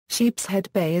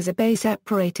Sheepshead Bay is a bay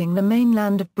separating the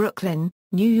mainland of Brooklyn,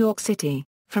 New York City,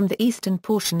 from the eastern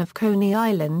portion of Coney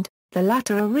Island, the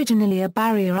latter originally a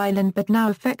barrier island but now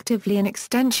effectively an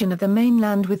extension of the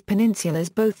mainland with peninsulas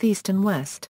both east and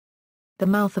west. The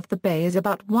mouth of the bay is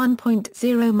about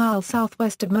 1.0 miles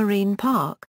southwest of Marine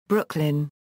Park, Brooklyn.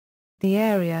 The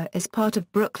area is part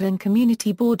of Brooklyn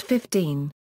Community Board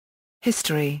 15.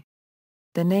 History.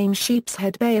 The name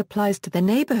Sheepshead Bay applies to the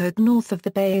neighborhood north of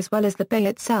the bay as well as the bay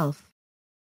itself.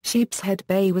 Sheepshead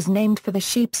Bay was named for the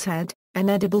sheep's head, an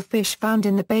edible fish found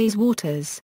in the bay's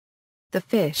waters. The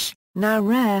fish, now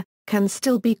rare, can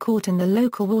still be caught in the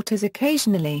local waters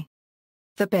occasionally.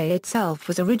 The bay itself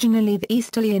was originally the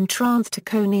easterly entrance to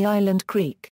Coney Island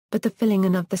Creek, but the filling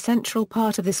in of the central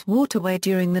part of this waterway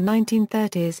during the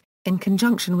 1930s, in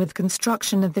conjunction with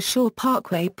construction of the Shore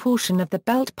Parkway portion of the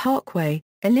Belt Parkway,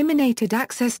 eliminated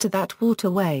access to that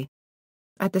waterway.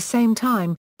 At the same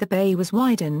time, the bay was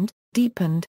widened,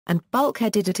 deepened, and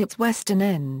bulkheaded at its western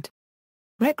end.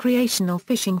 Recreational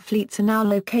fishing fleets are now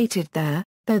located there,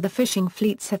 though the fishing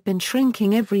fleets have been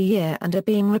shrinking every year and are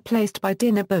being replaced by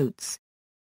dinner boats.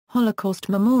 Holocaust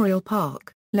Memorial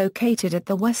Park, located at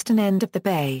the western end of the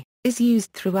bay, is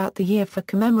used throughout the year for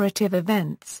commemorative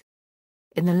events.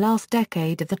 In the last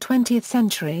decade of the 20th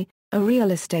century, a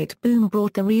real estate boom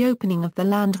brought the reopening of the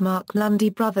landmark Lundy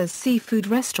Brothers Seafood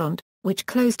Restaurant, which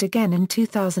closed again in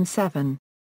 2007.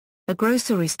 A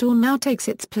grocery store now takes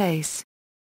its place.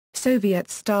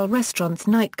 Soviet-style restaurants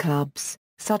nightclubs,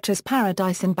 such as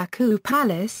Paradise and Baku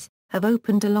Palace, have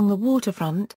opened along the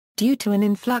waterfront, due to an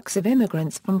influx of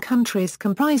immigrants from countries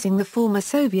comprising the former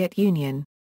Soviet Union.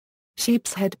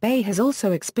 Sheepshead Bay has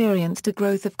also experienced a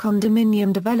growth of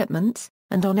condominium developments,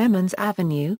 and on Emmons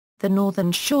Avenue, the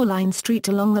northern shoreline street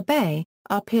along the bay,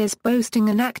 are piers boasting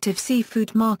an active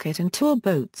seafood market and tour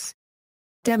boats.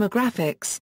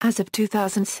 Demographics. As of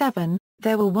 2007,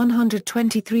 there were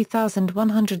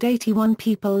 123,181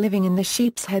 people living in the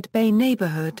Sheepshead Bay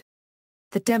neighborhood.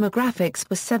 The demographics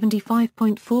were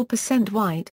 75.4%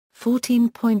 white,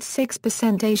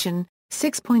 14.6% Asian,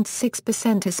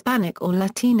 6.6% Hispanic or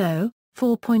Latino,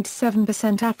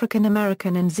 4.7% African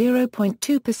American and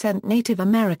 0.2% Native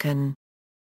American.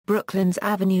 Brooklyn's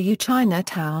Avenue U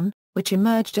Chinatown, which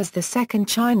emerged as the second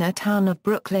Chinatown of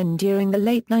Brooklyn during the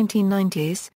late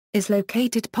 1990s, is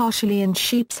located partially in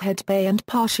Sheepshead Bay and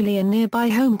partially in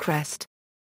nearby Homecrest.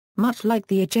 Much like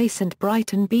the adjacent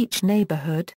Brighton Beach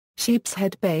neighborhood,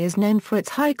 Sheepshead Bay is known for its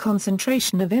high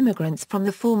concentration of immigrants from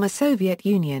the former Soviet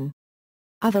Union.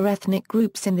 Other ethnic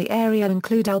groups in the area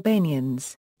include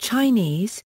Albanians,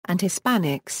 Chinese, and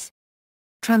Hispanics.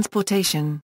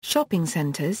 Transportation, shopping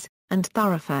centers, and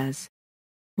thoroughfares.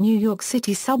 New York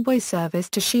City subway service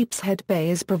to Sheepshead Bay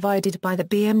is provided by the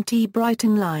BMT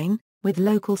Brighton Line, with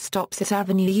local stops at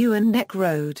Avenue U and Neck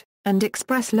Road, and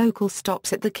express local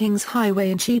stops at the Kings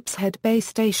Highway and Sheepshead Bay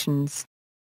stations.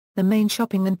 The main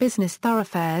shopping and business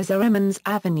thoroughfares are Emmons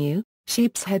Avenue,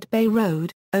 Sheepshead Bay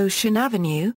Road, Ocean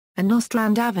Avenue, and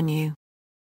Nostrand Avenue.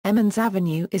 Emmons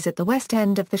Avenue is at the west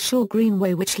end of the Shore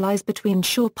Greenway which lies between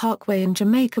Shore Parkway and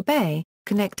Jamaica Bay,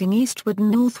 connecting eastward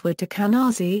and northward to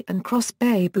Canarsie and Cross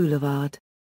Bay Boulevard.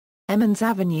 Emmons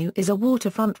Avenue is a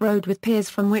waterfront road with piers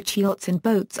from which yachts and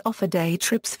boats offer day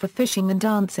trips for fishing and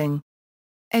dancing.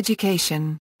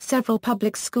 Education. Several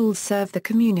public schools serve the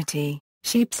community: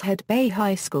 Sheepshead Bay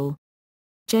High School,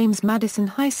 James Madison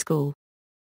High School,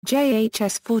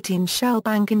 JHS 14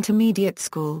 Shellbank Intermediate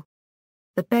School,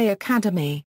 the Bay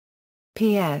Academy,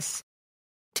 PS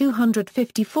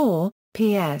 254,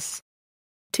 PS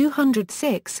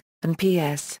 206, and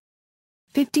PS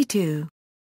 52.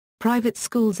 Private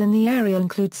schools in the area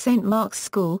include St. Mark's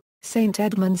School, St.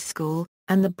 Edmund's School,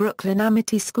 and the Brooklyn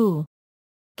Amity School.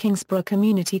 Kingsborough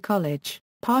Community College,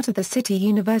 part of the City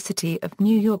University of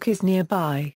New York, is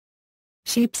nearby.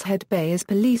 Sheepshead Bay is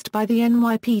policed by the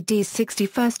NYPD's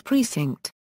 61st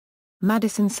Precinct.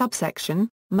 Madison Subsection.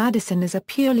 Madison is a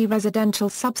purely residential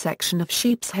subsection of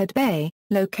Sheepshead Bay,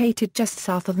 located just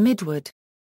south of Midwood.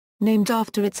 Named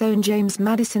after its own James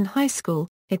Madison High School,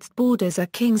 its borders are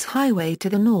Kings Highway to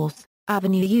the north,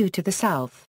 Avenue U to the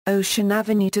south, Ocean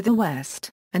Avenue to the west,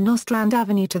 and Nostrand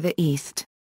Avenue to the east.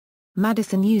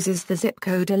 Madison uses the zip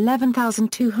code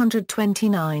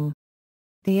 11,229.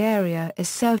 The area is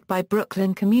served by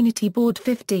Brooklyn Community Board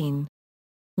 15.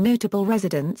 Notable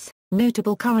residents.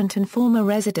 Notable current and former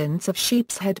residents of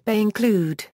Sheepshead Bay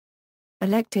include: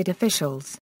 elected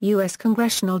officials, U.S.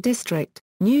 Congressional District,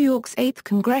 New York's 8th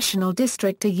Congressional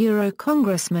District,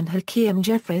 Congressman Hakeem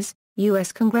Jeffries,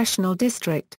 U.S. Congressional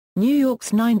District, New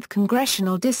York's 9th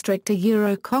Congressional District,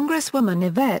 Congresswoman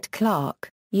Yvette Clarke,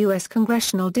 U.S.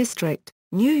 Congressional District,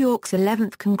 New York's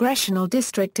 11th Congressional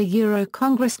District a Euro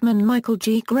Congressman Michael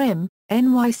G. Grimm,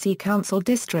 NYC Council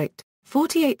District,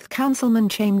 48th Councilman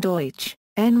Chaim Deutsch,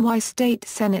 NY State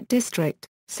Senate District,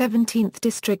 17th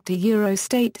District a Euro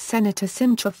State Senator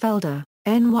Simcha Felder,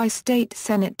 NY State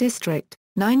Senate District,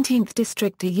 19th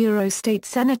District a Euro State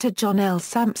Senator John L.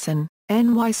 Sampson,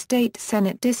 NY State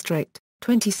Senate District,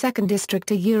 22nd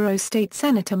District a Euro State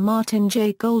Senator Martin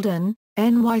J. Golden,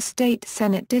 NY State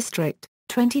Senate District,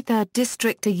 23rd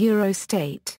District a Euro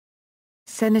State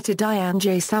Senator Diane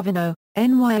J. Savino,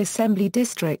 NY Assembly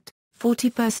District,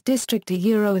 41st District a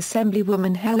Euro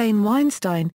Assemblywoman Helene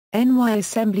Weinstein, NY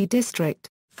Assembly District,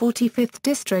 45th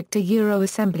District a Euro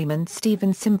Assemblyman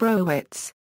Stephen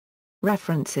Simbrowitz.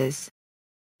 References.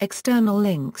 External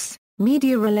links,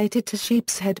 media related to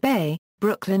Sheepshead Bay,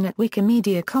 Brooklyn at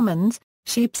Wikimedia Commons,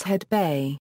 Sheepshead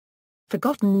Bay.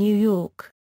 Forgotten New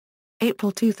York.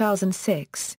 April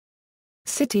 2006.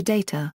 City data.